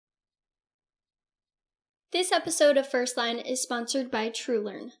This episode of First Line is sponsored by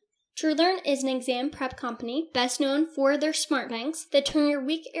TrueLearn. TrueLearn is an exam prep company best known for their smart banks that turn your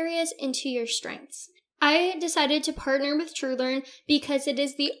weak areas into your strengths. I decided to partner with TrueLearn because it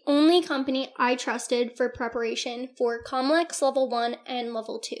is the only company I trusted for preparation for COMLEX Level 1 and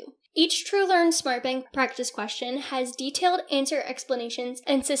Level 2. Each TrueLearn Smart Bank practice question has detailed answer explanations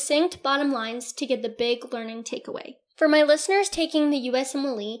and succinct bottom lines to get the big learning takeaway. For my listeners taking the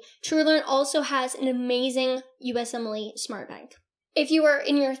USMLE, TrueLearn also has an amazing USMLE Smart Bank. If you are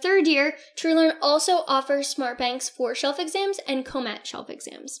in your third year, TrueLearn also offers Smart Banks for shelf exams and COMAT shelf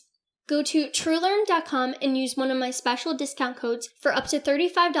exams. Go to TrueLearn.com and use one of my special discount codes for up to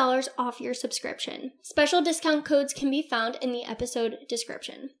 $35 off your subscription. Special discount codes can be found in the episode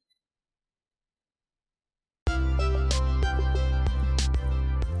description.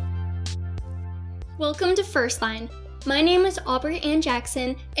 Welcome to First Line. My name is Aubrey Ann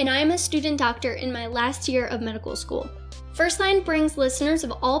Jackson, and I am a student doctor in my last year of medical school. First Line brings listeners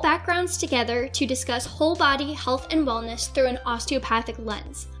of all backgrounds together to discuss whole body health and wellness through an osteopathic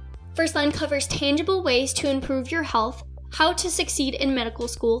lens. First Line covers tangible ways to improve your health, how to succeed in medical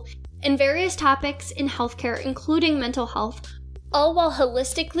school, and various topics in healthcare, including mental health, all while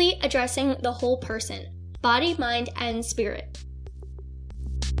holistically addressing the whole person, body, mind, and spirit.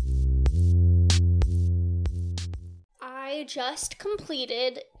 I just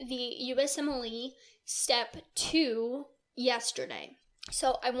completed the USMLE Step 2 yesterday.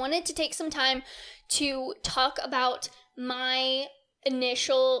 So I wanted to take some time to talk about my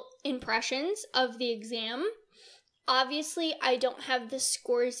initial impressions of the exam. Obviously, I don't have the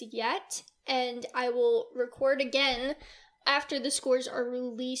scores yet, and I will record again after the scores are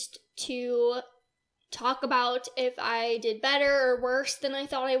released to talk about if I did better or worse than I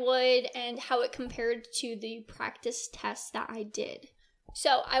thought I would and how it compared to the practice tests that I did.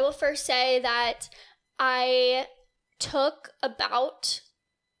 So I will first say that I took about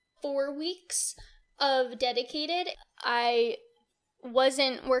 4 weeks of dedicated. I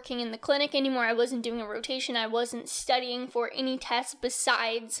wasn't working in the clinic anymore. I wasn't doing a rotation. I wasn't studying for any tests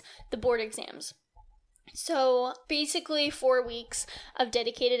besides the board exams. So basically 4 weeks of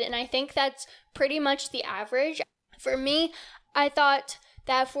dedicated, and I think that's pretty much the average. For me, I thought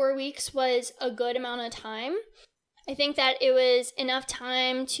that 4 weeks was a good amount of time. I think that it was enough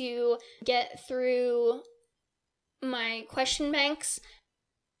time to get through my question banks,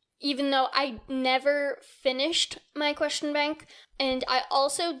 even though I never finished my question bank. And I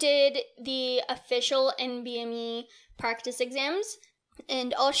also did the official NBME practice exams,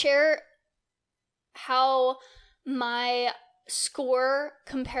 and I'll share how my score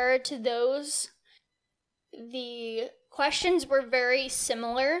compared to those. The questions were very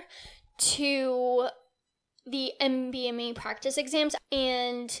similar to the NBME practice exams,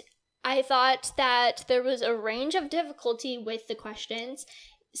 and I thought that there was a range of difficulty with the questions.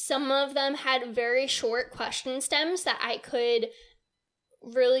 Some of them had very short question stems that I could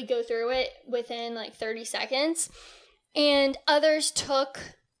really go through it within like 30 seconds, and others took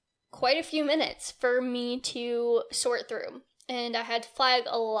quite a few minutes for me to sort through, and I had to flag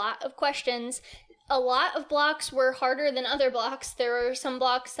a lot of questions. A lot of blocks were harder than other blocks. There were some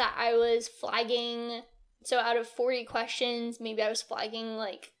blocks that I was flagging, so out of 40 questions, maybe I was flagging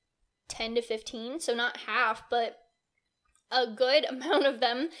like 10 to 15, so not half, but a good amount of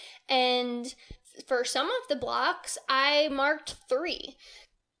them. And for some of the blocks, I marked 3.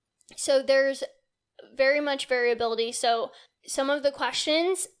 So there's very much variability. So some of the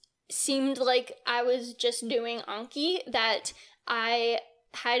questions seemed like I was just doing Anki, that I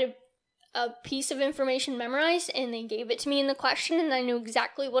had a piece of information memorized and they gave it to me in the question and I knew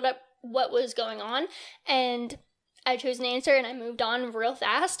exactly what was going on, and I chose an answer and I moved on real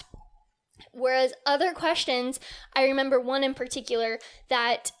fast. Whereas other questions, I remember one in particular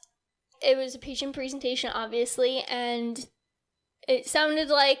that it was a patient presentation, obviously, and it sounded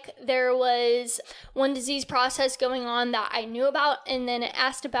like there was one disease process going on that I knew about, and then it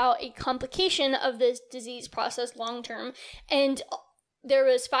asked about a complication of this disease process long term, and there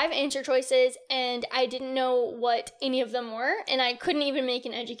was 5 answer choices, and I didn't know what any of them were, and I couldn't even make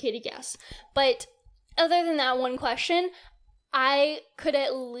an educated guess. But other than that one question, I could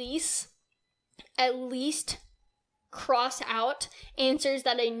at least cross out answers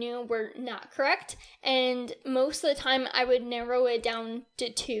that I knew were not correct, and most of the time I would narrow it down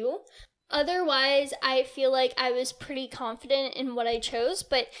to 2. Otherwise, I feel like I was pretty confident in what I chose,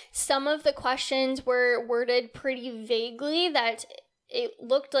 but some of the questions were worded pretty vaguely that it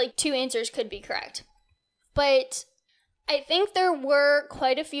looked like 2 answers could be correct. But I think there were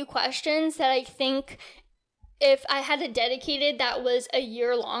quite a few questions that I think if I had a dedicated that was a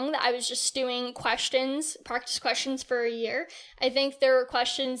year long, that I was just doing practice questions for a year, I think there were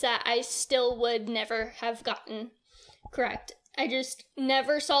questions that I still would never have gotten correct. I just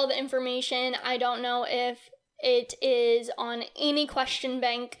never saw the information. I don't know if it is on any question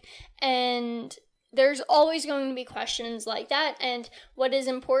bank, and there's always going to be questions like that. And what is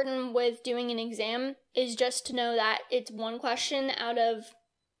important with doing an exam is just to know that it's one question out of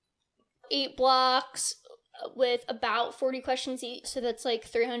 8 blocks with about 40 questions each, so that's like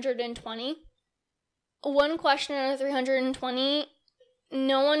 320. One question out of 320,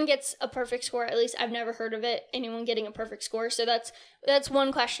 no one gets a perfect score. At least I've never heard of anyone getting a perfect score. So that's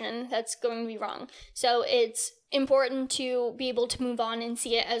one question that's going to be wrong. So it's important to be able to move on and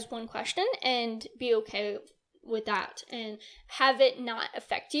see it as one question and be okay with that and have it not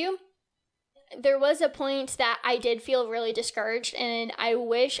affect you. There was a point that I did feel really discouraged, and I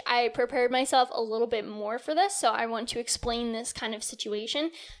wish I prepared myself a little bit more for this, so I want to explain this kind of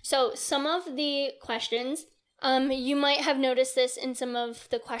situation. So some of the questions, you might have noticed this in some of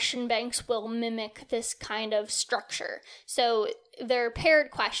the question banks will mimic this kind of structure. So they're paired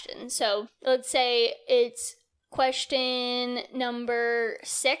questions. So let's say it's question number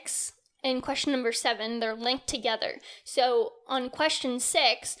 6 and question number 7, they're linked together. So on question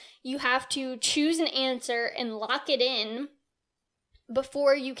 6, you have to choose an answer and lock it in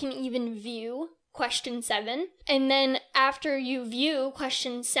before you can even view question 7. And then after you view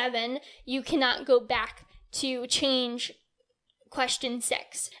question 7, you cannot go back to change question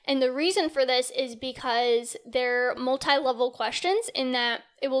 6. And the reason for this is because they're multi-level questions in that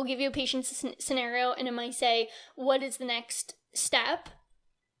it will give you a patient scenario and it might say, what is the next step?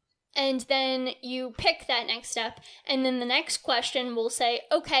 And then you pick that next step, and then the next question will say,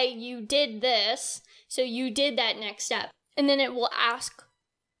 okay, you did this, so you did that next step. And then it will ask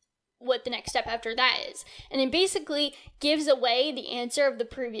what the next step after that is. And it basically gives away the answer of the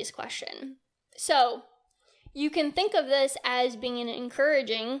previous question. So you can think of this as being an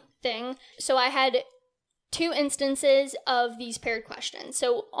encouraging thing. So I had 2 instances of these paired questions.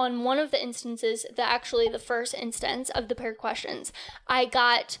 So on one of the instances, the first instance of the paired questions, I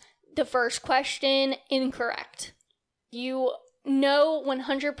got the first question incorrect. You know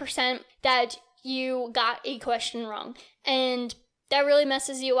 100% that you got a question wrong, and that really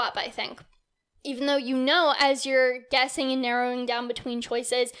messes you up, I think. Even though you know, as you're guessing and narrowing down between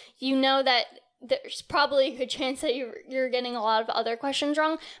choices, you know that there's probably a good chance that you're getting a lot of other questions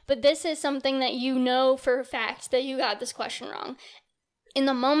wrong, but this is something that you know for a fact that you got this question wrong. In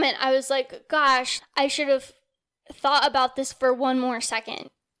the moment, I was like, gosh, I should have thought about this for one more second.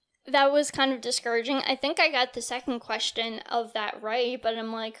 That was kind of discouraging. I think I got the second question of that right, but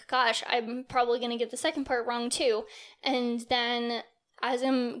I'm like, gosh, I'm probably going to get the second part wrong too. And then as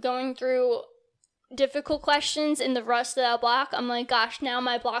I'm going through difficult questions in the rest of that block, I'm like, gosh, now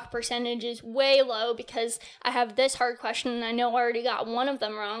my block percentage is way low because I have this hard question and I know I already got one of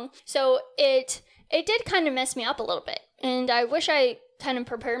them wrong. So it did kind of mess me up a little bit. And I wish I kind of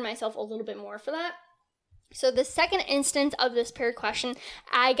prepared myself a little bit more for that. So the second instance of this paired question,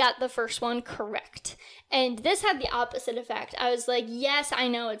 I got the first one correct. And this had the opposite effect. I was like, yes, I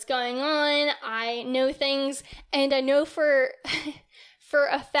know what's going on. I know things. And I know for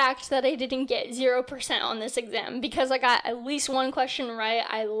a fact that I didn't get 0% on this exam because I got at least one question right.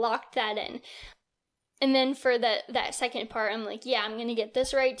 I locked that in. And then for that second part, I'm like, yeah, I'm going to get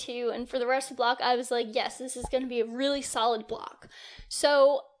this right too. And for the rest of the block, I was like, yes, this is going to be a really solid block.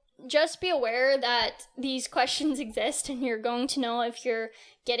 So just be aware that these questions exist and you're going to know if you're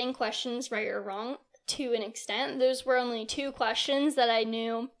getting questions right or wrong to an extent. Those were only 2 questions that I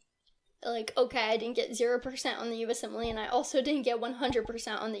knew, like, okay, I didn't get 0% on the USMLE and I also didn't get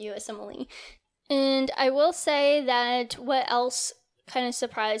 100% on the USMLE. And I will say that what else kind of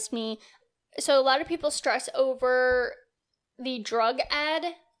surprised me, so a lot of people stress over the drug ad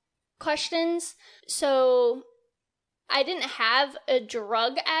questions. So I didn't have a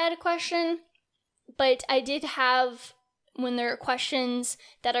drug ad question, but I did have when there are questions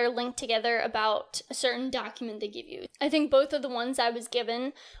that are linked together about a certain document they give you. I think both of the ones I was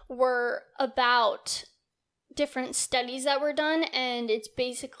given were about different studies that were done, and it's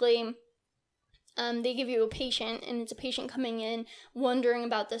basically they give you a patient, and it's a patient coming in wondering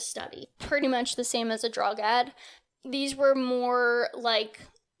about this study. Pretty much the same as a drug ad. These were more like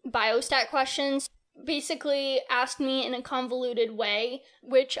biostat questions. Basically asked me in a convoluted way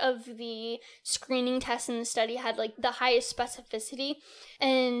which of the screening tests in the study had like the highest specificity.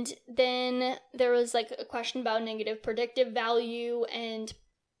 And then there was like a question about negative predictive value, and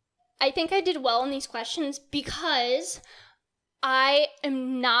I think I did well in these questions because I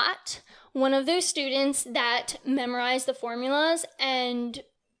am not one of those students that memorize the formulas and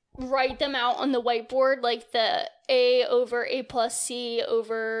write them out on the whiteboard, like the A over A plus C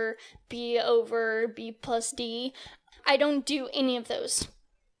over B plus D. I don't do any of those.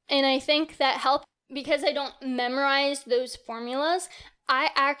 And I think that helped because I don't memorize those formulas. I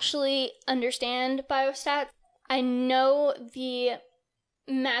actually understand biostats. I know the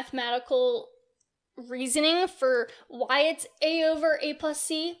mathematical reasoning for why it's A over A plus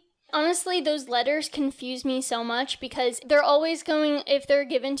C. Honestly, those letters confuse me so much because they're always going, if they're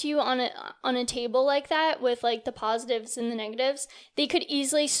given to you on a table like that with like the positives and the negatives, they could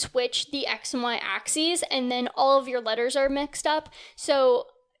easily switch the X and Y axes and then all of your letters are mixed up. So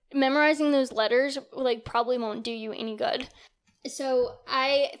memorizing those letters like probably won't do you any good. So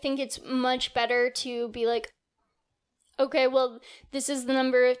I think it's much better to be like, okay, well, this is the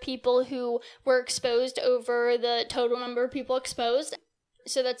number of people who were exposed over the total number of people exposed.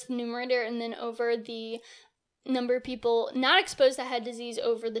 So that's the numerator, and then over the number of people not exposed that had disease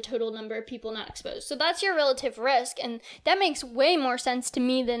over the total number of people not exposed. So that's your relative risk, and that makes way more sense to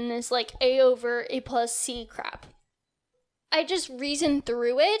me than this like A over A plus C crap. I just reason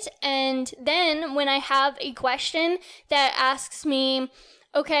through it, and then when I have a question that asks me,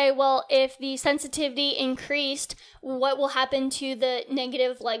 okay, well, if the sensitivity increased, what will happen to the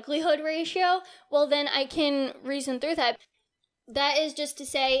negative likelihood ratio? Well, then I can reason through that. That is just to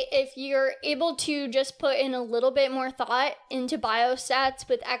say, if you're able to just put in a little bit more thought into biostats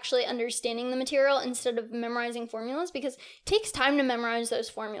with actually understanding the material instead of memorizing formulas, because it takes time to memorize those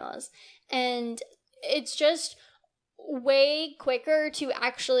formulas. And it's just way quicker to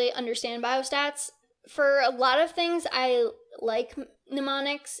actually understand biostats. For a lot of things, I like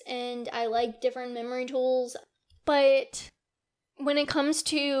mnemonics and I like different memory tools. But when it comes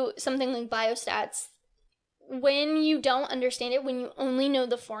to something like biostats, when you don't understand it, when you only know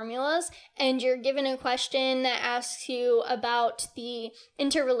the formulas and you're given a question that asks you about the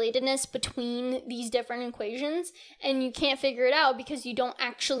interrelatedness between these different equations and you can't figure it out because you don't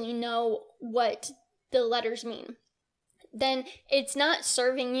actually know what the letters mean, then it's not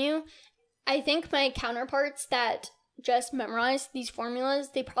serving you. I think my counterparts that just memorized these formulas,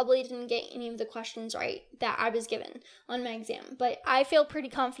 they probably didn't get any of the questions right that I was given on my exam. But I feel pretty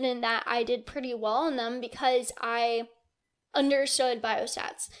confident that I did pretty well on them because I understood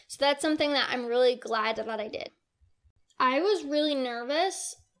biostats. So that's something that I'm really glad that I did. I was really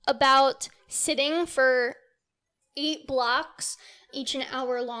nervous about sitting for 8 blocks, each an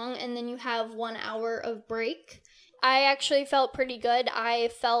hour long, and then you have 1 hour of break. I actually felt pretty good. I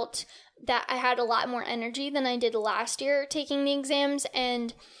felt that I had a lot more energy than I did last year taking the exams,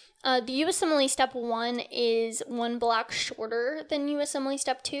 and the USMLE Step 1 is 1 block shorter than USMLE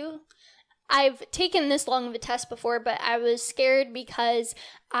Step 2. I've taken this long of a test before, but I was scared because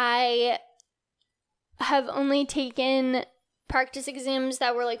I have only taken practice exams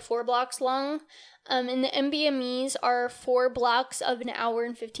that were like 4 blocks long, and the MBMEs are 4 blocks of an hour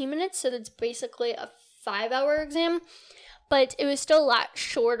and 15 minutes, so that's basically a 5-hour exam. But it was still a lot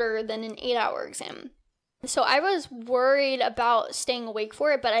shorter than an 8-hour exam. So I was worried about staying awake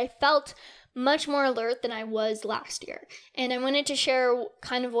for it, but I felt much more alert than I was last year. And I wanted to share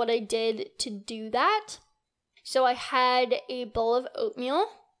kind of what I did to do that. So I had a bowl of oatmeal,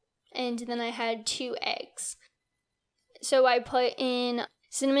 and then I had 2 eggs. So I put in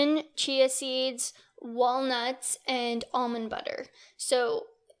cinnamon, chia seeds, walnuts, and almond butter. So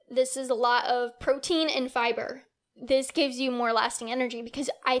this is a lot of protein and fiber. This gives you more lasting energy because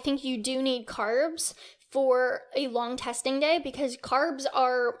I think you do need carbs for a long testing day because carbs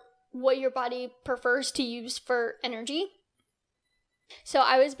are what your body prefers to use for energy. So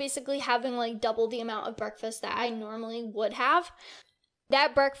I was basically having like double the amount of breakfast that I normally would have.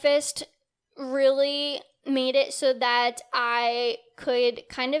 That breakfast really made it so that I could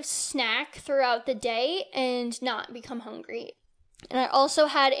kind of snack throughout the day and not become hungry. And I also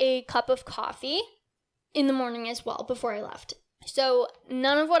had a cup of coffee in the morning as well before I left. So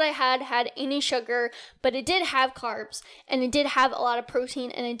none of what I had any sugar, but it did have carbs, and it did have a lot of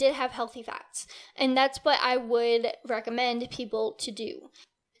protein, and it did have healthy fats. And that's what I would recommend people to do.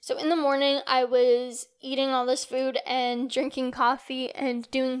 So in the morning, I was eating all this food and drinking coffee and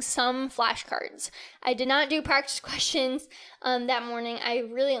doing some flashcards. I did not do practice questions that morning. I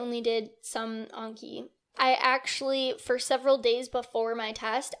really only did some Anki. I actually, for several days before my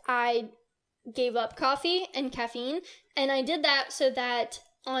test, I gave up coffee and caffeine, and I did that so that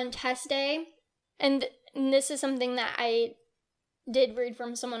on test day, and this is something that I did read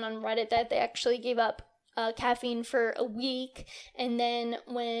from someone on Reddit, that they actually gave up caffeine for a week, and then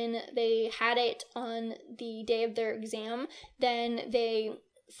when they had it on the day of their exam, then they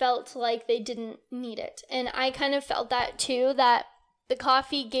felt like they didn't need it. And I kind of felt that too, that the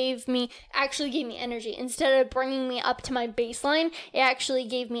coffee actually gave me energy. Instead of bringing me up to my baseline, it actually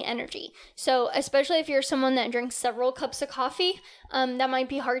gave me energy. So especially if you're someone that drinks several cups of coffee, that might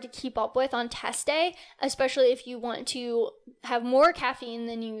be hard to keep up with on test day, especially if you want to have more caffeine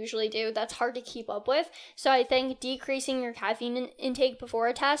than you usually do. That's hard to keep up with. So I think decreasing your caffeine intake before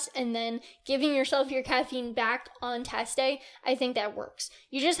a test and then giving yourself your caffeine back on test day, I think that works.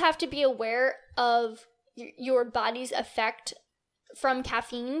 You just have to be aware of your body's effect from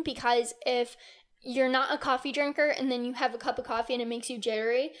caffeine, because if you're not a coffee drinker and then you have a cup of coffee and it makes you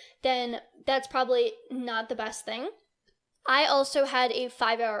jittery, then that's probably not the best thing. I also had a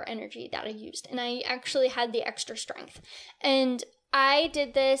 5-hour energy that I used, and I actually had the extra strength. And I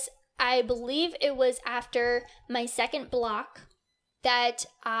did this, I believe it was after my second block, that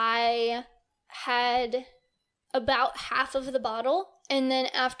I had about half of the bottle, and then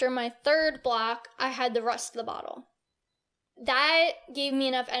after my third block, I had the rest of the bottle. That gave me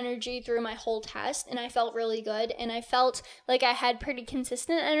enough energy through my whole test, and I felt really good, and I felt like I had pretty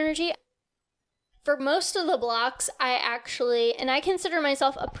consistent energy. For most of the blocks, and I consider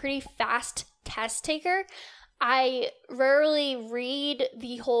myself a pretty fast test taker. I rarely read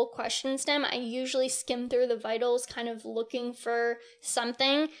the whole question stem. I usually skim through the vitals, kind of looking for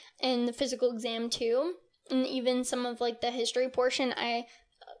something, in the physical exam too. And even some of like the history portion, I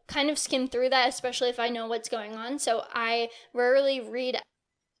kind of skim through that, especially if I know what's going on. So I rarely read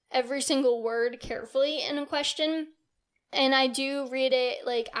every single word carefully in a question, and I do read it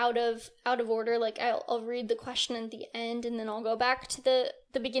like out of order. Like I'll read the question at the end, and then I'll go back to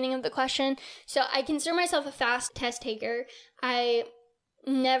the beginning of the question. So I consider myself a fast test taker. I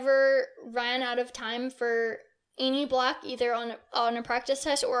never ran out of time for any block, either on a practice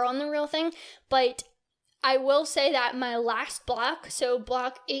test or on the real thing. But I will say that my last block, so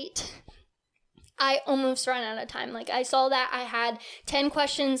block 8, I almost ran out of time. Like I saw that I had 10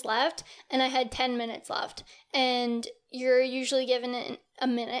 questions left and I had 10 minutes left. And you're usually given a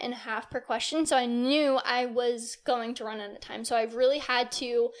minute and a half per question. So I knew I was going to run out of time. So I really had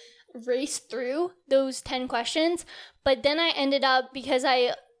to race through those 10 questions. But then I ended up, because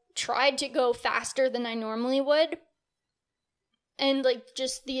I tried to go faster than I normally would, and like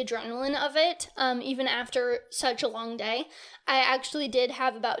just the adrenaline of it, even after such a long day, I actually did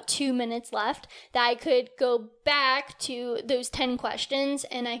have about 2 minutes left that I could go back to those 10 questions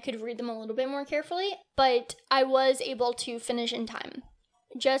and I could read them a little bit more carefully, but I was able to finish in time.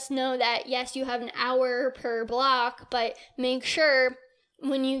 Just know that, yes, you have an hour per block, but make sure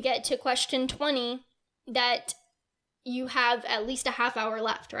when you get to question 20 that you have at least a half hour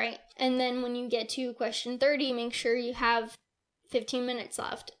left, right? And then when you get to question 30, make sure you have 15 minutes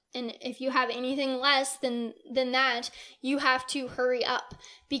left. And if you have anything less than that, you have to hurry up,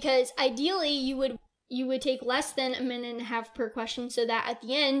 because ideally you would take less than a minute and a half per question, so that at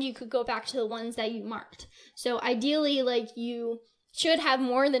the end you could go back to the ones that you marked. So ideally, like, you should have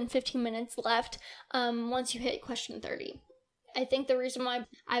more than 15 minutes left once you hit question 30. I think the reason why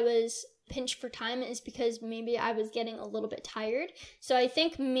I was pinched for time is because maybe I was getting a little bit tired. So I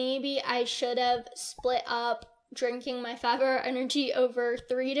think maybe I should have split up drinking my 5-hour energy over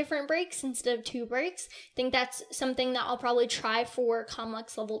 3 different breaks instead of 2 breaks. I think that's something that I'll probably try for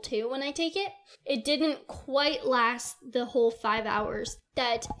Complex Level 2 when I take it. It didn't quite last the whole 5 hours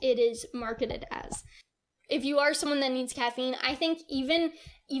that it is marketed as. If you are someone that needs caffeine, I think even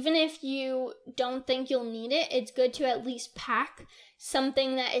if you don't think you'll need it, it's good to at least pack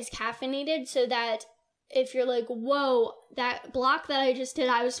something that is caffeinated, so that if you're like, whoa, that block that I just did,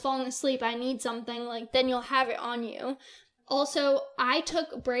 I was falling asleep, I need something, like, then you'll have it on you. Also, I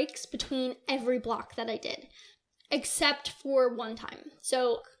took breaks between every block that I did, except for one time.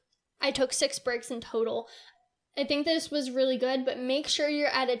 So I took 6 breaks in total. I think this was really good, but make sure you're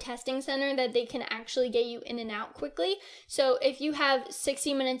at a testing center that they can actually get you in and out quickly. So if you have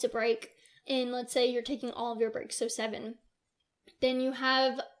 60 minutes of break, and let's say you're taking all of your breaks, so 7, then you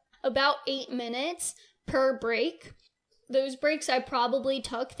have about 8 minutes per break. Those breaks I probably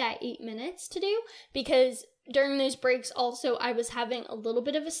took that 8 minutes to do, because during those breaks also I was having a little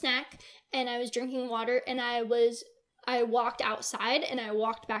bit of a snack and I was drinking water, and I walked outside and I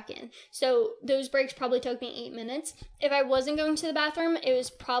walked back in. So those breaks probably took me 8 minutes. If I wasn't going to the bathroom, it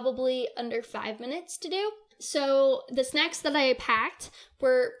was probably under 5 minutes to do. So the snacks that I packed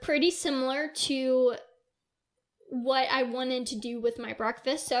were pretty similar to what I wanted to do with my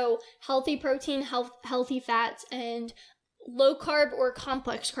breakfast. So healthy protein, healthy fats, and low carb or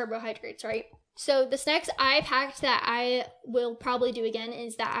complex carbohydrates, right? So the snacks I packed that I will probably do again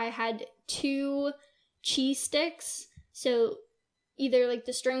is that I had 2 cheese sticks. So either like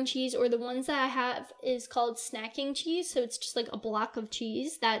the string cheese, or the ones that I have is called snacking cheese. So it's just like a block of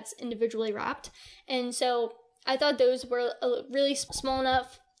cheese that's individually wrapped. And so I thought those were a really small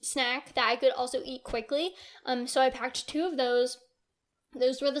enough snack that I could also eat quickly. So I packed 2 of those.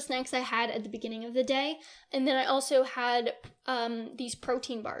 Those were the snacks I had at the beginning of the day. And then I also had these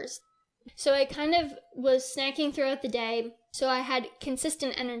protein bars. So I kind of was snacking throughout the day, so I had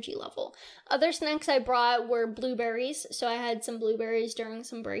consistent energy level. Other snacks I brought were blueberries, so I had some blueberries during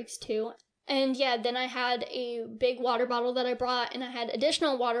some breaks too. And yeah, then I had a big water bottle that I brought, and I had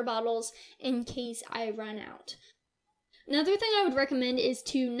additional water bottles in case I ran out. Another thing I would recommend is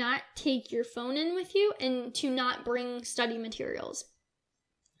to not take your phone in with you and to not bring study materials.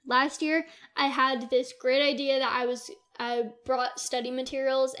 Last year, I had this great idea that I brought study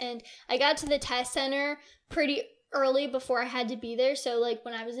materials, and I got to the test center pretty early before I had to be there. So like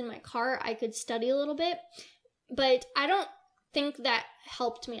when I was in my car, I could study a little bit, but I don't think that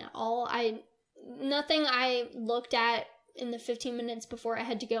helped me at all. Nothing I looked at in the 15 minutes before I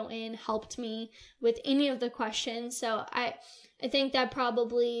had to go in helped me with any of the questions. So I think that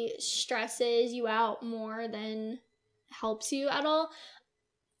probably stresses you out more than helps you at all.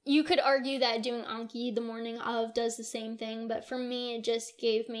 You could argue that doing Anki the morning of does the same thing, but for me, it just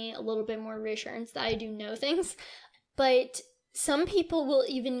gave me a little bit more reassurance that I do know things. But some people will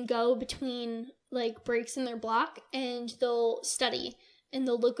even go between like breaks in their block and they'll study and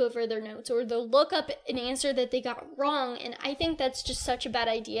they'll look over their notes, or they'll look up an answer that they got wrong. And I think that's just such a bad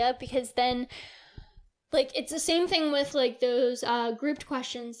idea, because then like it's the same thing with like those grouped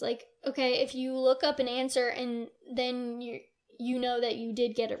questions. Like, okay, if you look up an answer and then you know that you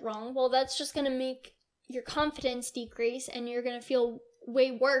did get it wrong, well, that's just going to make your confidence decrease and you're going to feel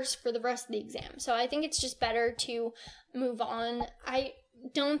way worse for the rest of the exam. So I think it's just better to move on. I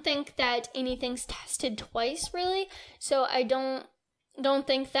don't think that anything's tested twice, really. So I don't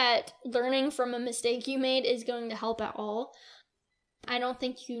think that learning from a mistake you made is going to help at all. I don't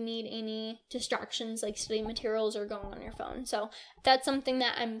think you need any distractions like study materials or going on your phone. So that's something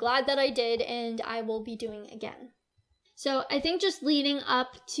that I'm glad that I did and I will be doing again. So I think just leading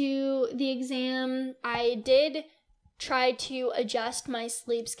up to the exam, I did try to adjust my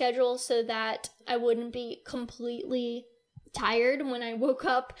sleep schedule so that I wouldn't be completely tired when I woke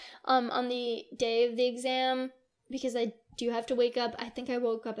up on the day of the exam, because I do have to wake up. I think I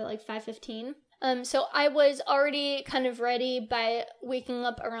woke up at like 5:15. So I was already kind of ready by waking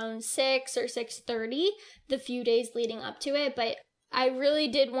up around 6 or 6:30 the few days leading up to it, but I really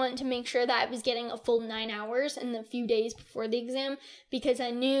did want to make sure that I was getting a full 9 hours in the few days before the exam, because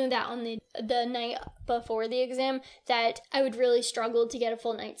I knew that on the night before the exam that I would really struggle to get a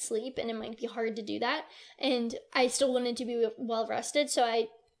full night's sleep, and it might be hard to do that. And I still wanted to be well rested, so I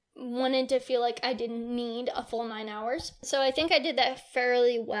wanted to feel like I didn't need a full 9 hours. So I think I did that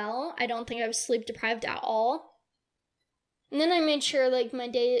fairly well. I don't think I was sleep deprived at all. And then I made sure, like,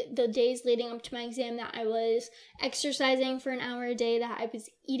 the days leading up to my exam, that I was exercising for an hour a day, that I was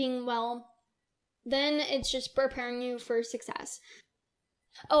eating well. Then it's just preparing you for success.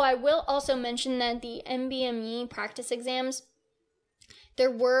 Oh, I will also mention that the NBME practice exams, there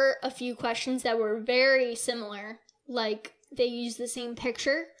were a few questions that were very similar. Like, they used the same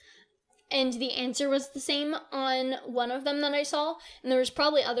picture, and the answer was the same on one of them that I saw. And there was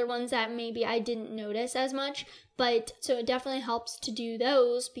probably other ones that maybe I didn't notice as much. But so it definitely helps to do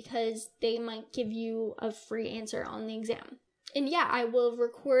those, because they might give you a free answer on the exam. And yeah, I will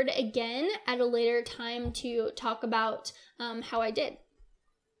record again at a later time to talk about how I did.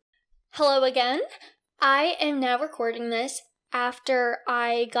 Hello again. I am now recording this after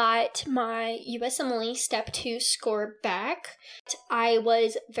I got my USMLE Step 2 score back. I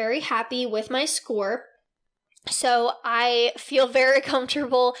was very happy with my score. So I feel very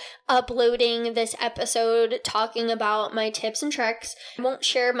comfortable uploading this episode talking about my tips and tricks. I won't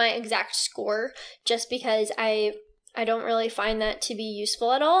share my exact score just because I don't really find that to be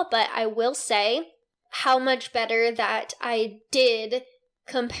useful at all, but I will say how much better that I did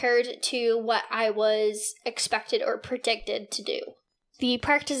compared to what I was expected or predicted to do. The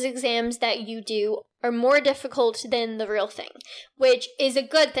practice exams that you do are more difficult than the real thing, which is a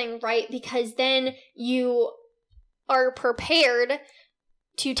good thing, right? Because then you are prepared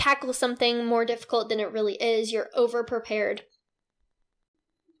to tackle something more difficult than it really is. You're over-prepared.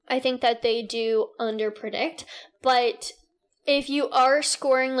 I think that they do under-predict, but if you are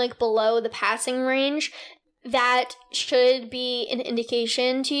scoring like below the passing range, that should be an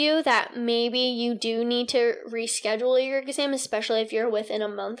indication to you that maybe you do need to reschedule your exam, especially if you're within a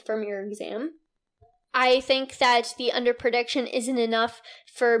month from your exam. I think that the underprediction isn't enough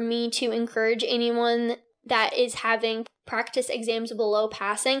for me to encourage anyone that is having practice exams below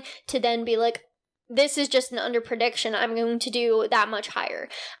passing to then be like, this is just an underprediction, I'm going to do that much higher.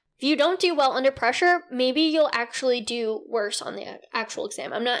 If you don't do well under pressure, maybe you'll actually do worse on the actual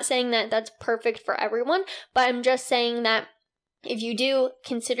exam. I'm not saying that that's perfect for everyone, but I'm just saying that if you do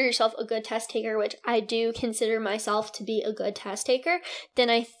consider yourself a good test taker, which I do consider myself to be a good test taker, then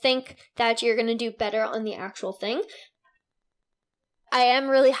I think that you're going to do better on the actual thing. I am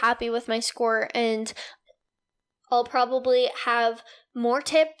really happy with my score, and I'll probably have more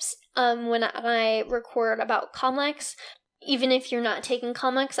tips when I record about COMLEX. Even if you're not taking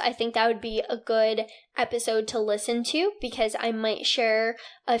COMLEX, I think that would be a good episode to listen to, because I might share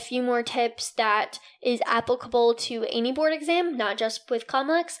a few more tips that is applicable to any board exam, not just with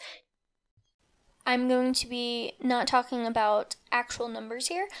COMLEX. I'm going to be not talking about actual numbers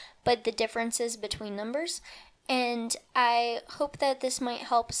here, but the differences between numbers, and I hope that this might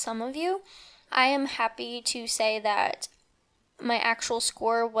help some of you. I am happy to say that my actual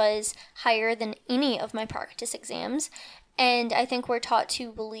score was higher than any of my practice exams. And I think we're taught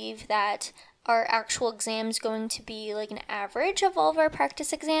to believe that our actual exam is going to be like an average of all of our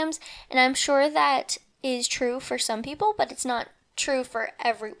practice exams. And I'm sure that is true for some people, but it's not true for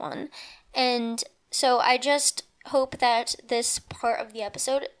everyone. And so I just hope that this part of the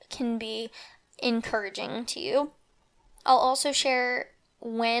episode can be encouraging to you. I'll also share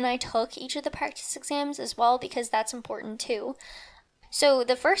when I took each of the practice exams as well, because that's important too. So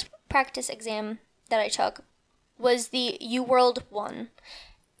the first practice exam that I took was the UWorld 1,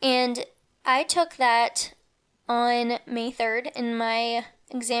 and I took that on May 3rd, and my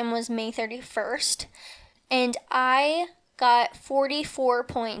exam was May 31st, and I got 44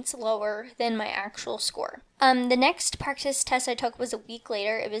 points lower than my actual score. The next practice test I took was a week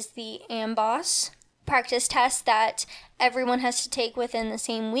later. It was the AMBOSS practice test that everyone has to take within the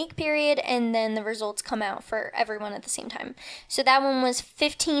same week period, and then the results come out for everyone at the same time. So that one was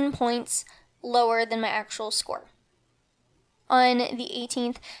 15 points lower than my actual score. On the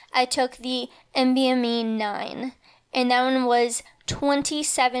 18th, I took the NBME 9, and that one was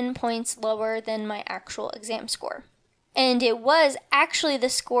 27 points lower than my actual exam score. And it was actually the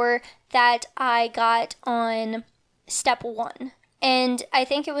score that I got on Step 1. And I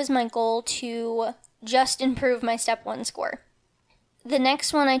think it was my goal to just improve my Step 1 score. The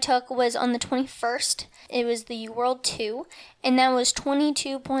next one I took was on the 21st. It was the UWorld 2, and that was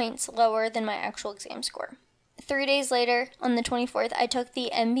 22 points lower than my actual exam score. 3 days later, on the 24th, I took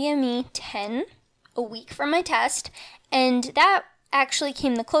the NBME 10, a week from my test, and that actually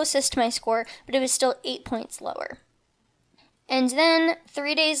came the closest to my score, but it was still 8 points lower. And then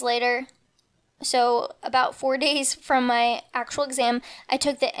 3 days later, so about 4 days from my actual exam, I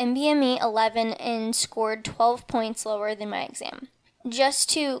took the NBME 11 and scored 12 points lower than my exam. Just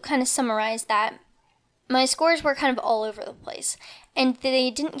to kind of summarize that, my scores were kind of all over the place, and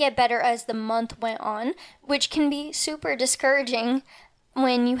they didn't get better as the month went on, which can be super discouraging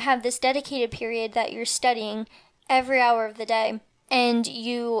when you have this dedicated period that you're studying every hour of the day, and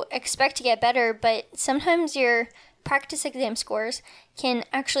you expect to get better, but sometimes your practice exam scores can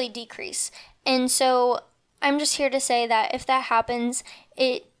actually decrease. And so I'm just here to say that if that happens,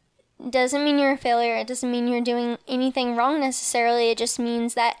 it doesn't mean you're a failure. It doesn't mean you're doing anything wrong necessarily. It just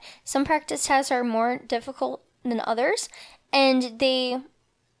means that some practice tests are more difficult than others, and they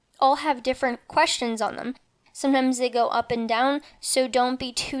all have different questions on them. Sometimes they go up and down, so don't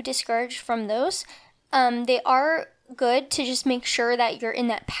be too discouraged from those. They are good to just make sure that you're in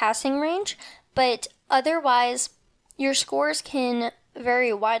that passing range, but otherwise, your scores can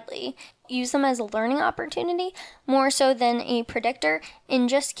vary widely. Use them as a learning opportunity more so than a predictor, and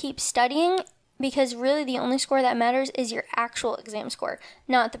just keep studying, because really the only score that matters is your actual exam score,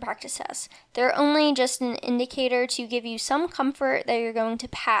 not the practice tests. They're only just an indicator to give you some comfort that you're going to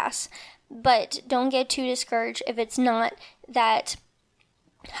pass, but don't get too discouraged if it's not that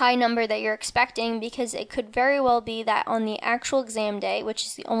high number that you're expecting, because it could very well be that on the actual exam day, which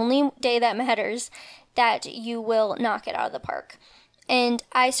is the only day that matters, that you will knock it out of the park. And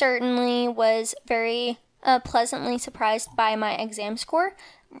I certainly was very pleasantly surprised by my exam score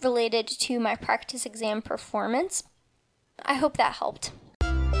related to my practice exam performance. I hope that helped.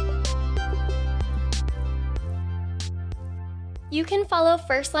 You can follow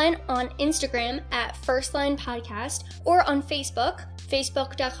First Line on Instagram at First Line Podcast, or on Facebook,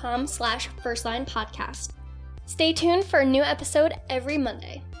 facebook.com/firstlinepodcast. Stay tuned for a new episode every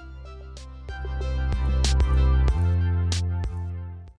Monday.